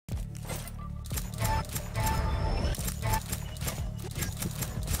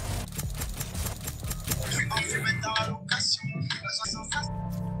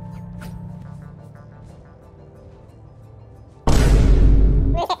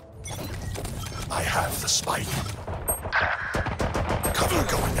spike. Cover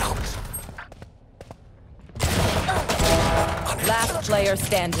going out. Last player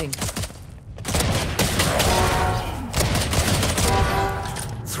standing.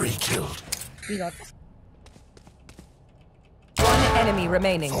 3 killed. We got One enemy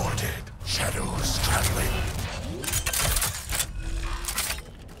remaining. 4 dead. Shadows traveling.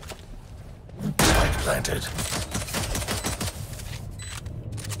 Spike planted.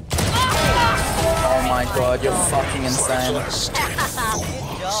 Oh my god, you're fucking insane.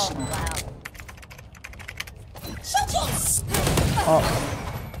 Oh,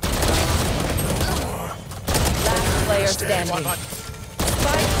 Last player standing.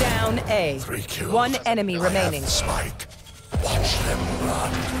 Spike down A. 3 killed. One enemy I have remaining. the spike. Watch them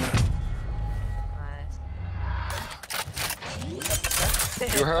run.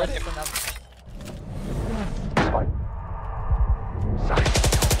 You heard him.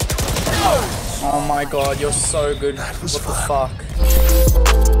 oh my god, you're so good. That was What the fun. fuck?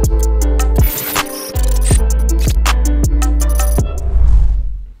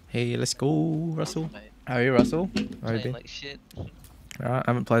 Hey, let's go, Russell. How are you, Russell? How are you Playing been? like shit. Alright, I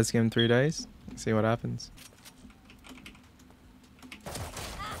haven't played this game in 3 days. Let's see what happens.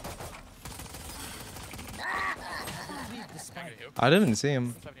 I didn't see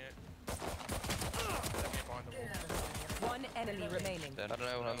him. One enemy remaining. I don't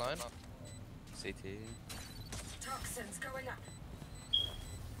know, online. CT.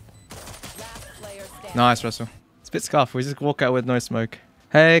 Last player standing. Nice, Russell. It's a bit scuffed. We just walk out with no smoke.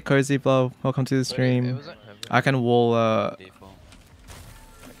 Hey, Cozy Blow. Welcome to the Wait, stream. was it? I can wall, Default.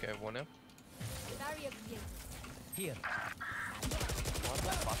 Okay, one now.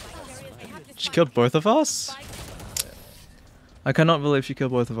 She killed both of us? I cannot believe she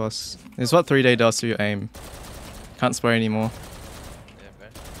killed both of us. It's what 3-day does to your aim. Can't spray anymore. Yeah,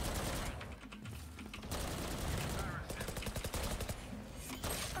 man.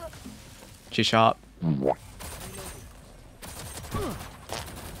 She's sharp. Oh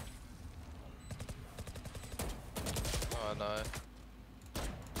no.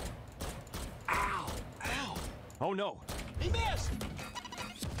 Oh no.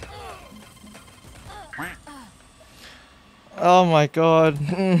 Oh my god.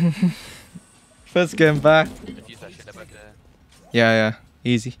 First game back. Defuse that shit back there. Yeah,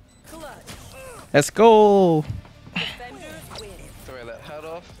 easy. Let's go. Throw that head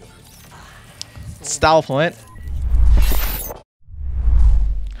off. Style point.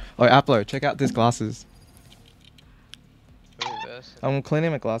 Oh, Aplo, check out these glasses. Ooh, this. I'm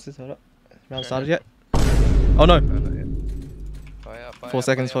cleaning my glasses. Hold up. Round started yet? Oh no. Fire up, 4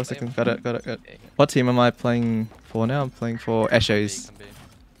 seconds, 4 seconds. Got it. What team am I playing for now? I'm playing for Eshes.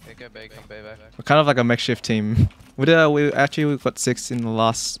 Yeah, go big, come back. We're kind of like a makeshift team. We got 6 in the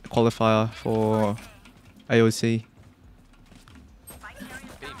last qualifier for AOC. B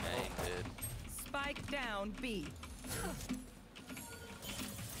main, dude. Spike down B.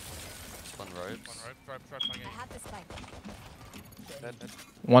 One ropes. Dead.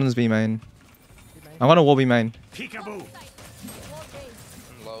 One is B main. I'm gonna wall B main. Peekaboo.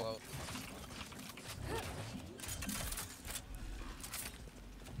 Low.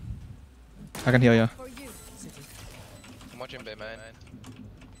 I can heal ya. I'm watching B main.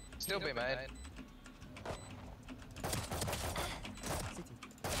 Still B main.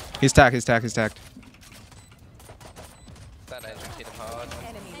 He's tagged. That angel hit him hard.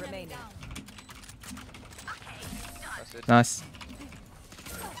 Enemy remaining. That's it. Nice.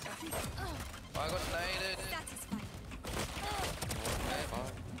 I got naded.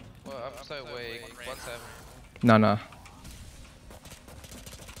 Well, I'm so weak. 1-7. No.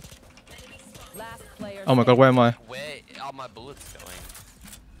 Last player Oh my god, where am I? Where are my bullets going?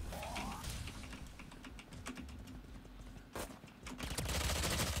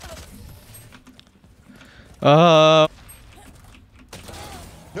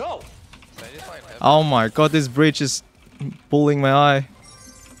 No. So just like heaven. Oh my god, this breach is bullying my eye.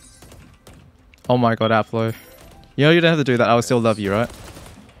 Oh my god, Aplo. You know you don't have to do that. I will still love you, right?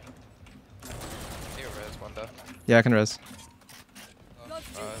 Here, res, wonder. Yeah, I can res.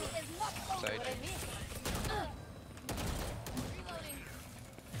 Sage.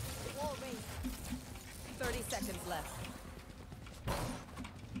 30 seconds left.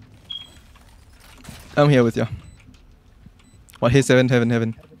 I'm here with you. What? Here's heaven.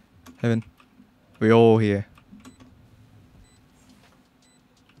 We all here.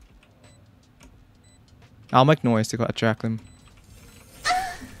 I'll make noise to attract them.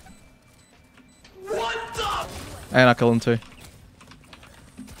 What the? And I kill them too.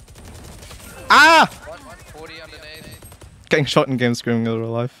 Ah! 140 underneath. Getting shot in game screaming in real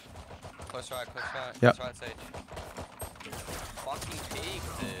life. Close right, close right. Yep. Close right, Sage. Fucking peak,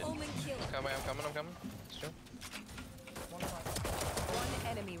 dude. I'm coming. Sure. One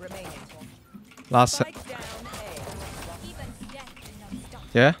enemy remaining. Last. Spike down A.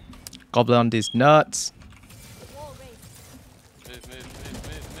 Yeah. Gobbler on these nuts. Move.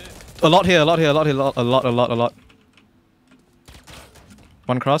 A lot here. A lot.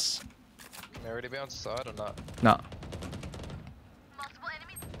 One cross. Can they already be on side or not? Nah.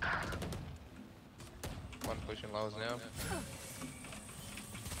 One pushing lows now.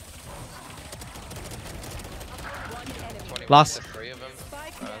 One enemy. 20 Last. to 3 of them.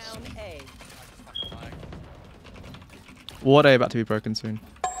 Spike Nice. down A. Ward A about to be broken soon.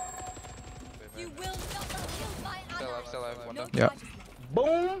 Still alive, wonder. Yep.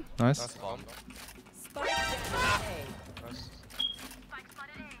 Boom! Nice. Nice bomb. Spike down A. Nice.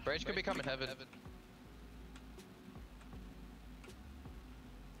 Breach could be coming heaven.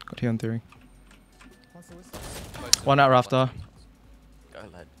 Got here on theory. One out rafter. Go,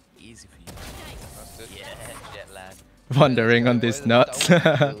 lad. Easy for you. That's it. Yeah, lad. Wandering on these nuts.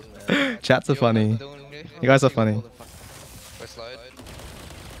 Chats are funny. You guys are funny. We're slowed.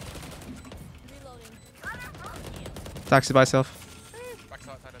 Taxi by self.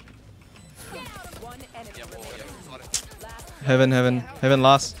 One enemy remaining. Heaven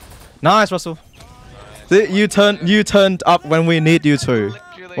last. Nice, Russell. See, you turned up when we need you to.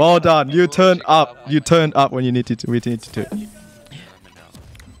 Well done. You turned up. You turned up when you needed to. We needed to.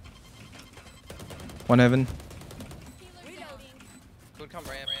 One heaven. Could come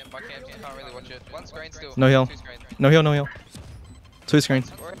ramp. I can't really watch it. One screen still. No heal. Two screens. No heal. 2 screen.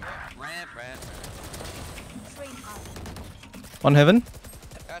 Ramp. One heaven.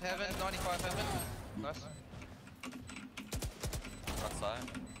 Out heaven, 95 heaven. Nice. Outside.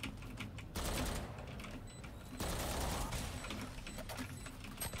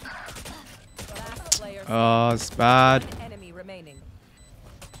 Last player. Oh, it's bad. One enemy remaining.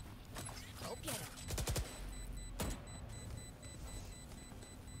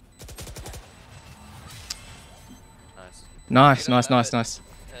 Nice. Nice. Heads out.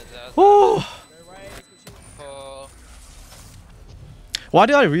 Ooh. Oh, Why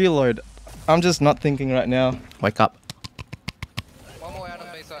did I reload? I'm just not thinking right now. Wake up. one more out on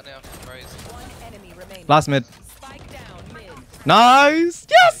B side now. Raise. One enemy remaining. Last mid. Spike down mid. Nice.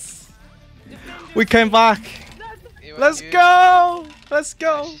 Yes. We came back. You Let's and you. go. Let's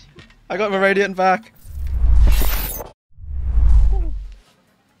go. I got my radiant back.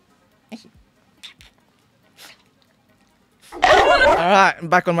 Alright, I'm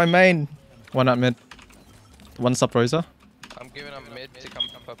back on my main. One out mid. One sub Rosa. I'm giving up mid to come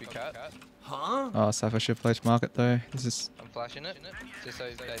puppy cat. Oh, Cypher should play market though. This is. I'm flashing it. Just so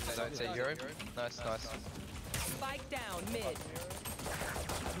they don't say Euro. Nice. Spike down mid.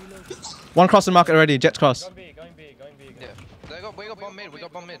 One cross in market already. Jet cross. Yeah. We got bomb mid. One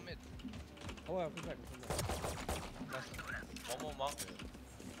more mark.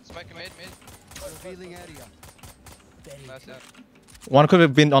 Smoking mid. Revealing area. Nice. One could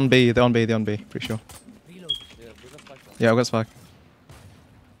have been on B. They're on B. Pretty sure. Yeah, I got spike.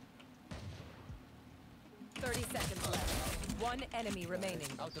 30 seconds left. One enemy remaining.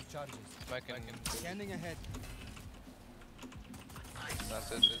 Out of charges. Smoking. Scanning ahead.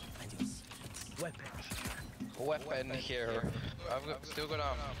 That's it. Weapon here. Still got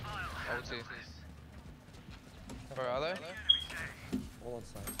ulti. Where are they?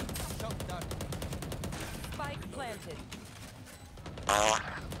 Shot down. Spike planted. Last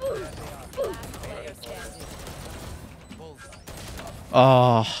player standing.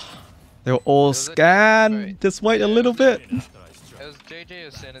 Oh, they were all scanned. Just wait a little bit. It was GG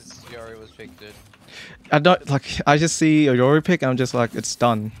as soon as Yori was picked, dude. I don't like. I just see a Yoru pick. And I'm just like, it's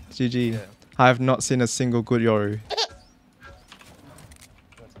done. GG. Yeah. I have not seen a single good Yoru.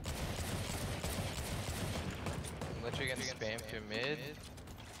 Literally getting spammed through mid.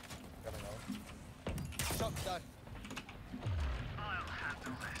 Shot down.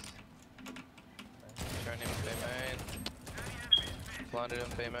 Showing him B main. Blinded him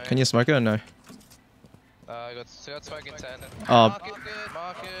B main. Can you smoke it or no? I got smoke in 10. Oh.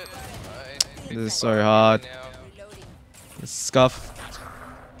 Market. This is so hard. Now. Scuff.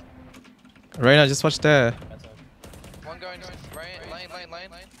 Reina, just watch there. One going lane.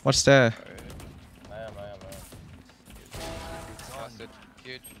 Watch there. Bastard.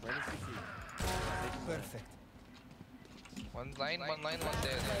 Huge. Perfect. One lane, one there.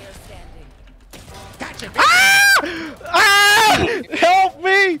 Player standing. Ah! Help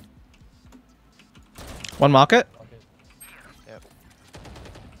me! One market. Yep.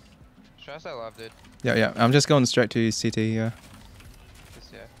 Should I say live, dude? Yeah. I'm just going straight to CT. Yeah.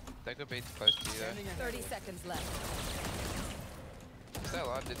 Just, yeah. They could be too close to you though. Scanning ahead. 30 seconds left. Stay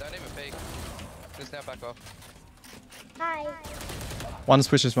alive, dude. Don't even peek. Just now back off. One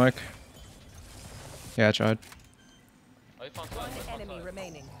switch of smoke. Yeah, I tried. One enemy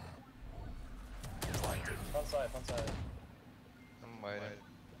remaining. I'm waiting.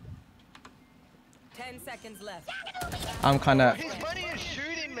 10 seconds left. I'm kinda. His buddy is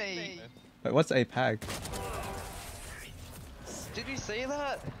shooting me! Wait, what's a pag? Did you see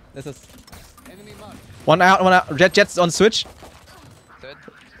that? This is Enemy mark. one out, one out. Jet's on switch. Dead.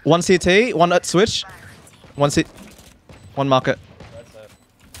 One CT, one at switch. One market.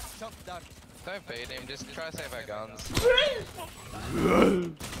 Shock dart. Don't beat him, just try to save our guns.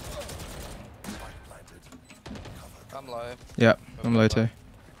 I'm low. Yeah, I'm low too.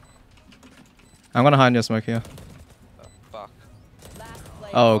 I'm gonna hide in your smoke here. Oh, fuck. Last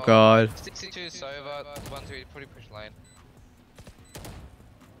player. Oh god. 62 Sova, 1 2, pretty push lane.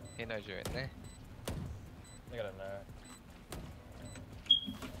 He knows you're in there.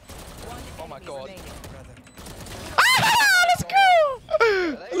 One Oh my enemy God. remaining. Let's go!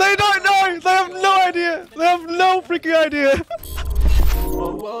 They don't know! They have no idea! They have no freaking idea!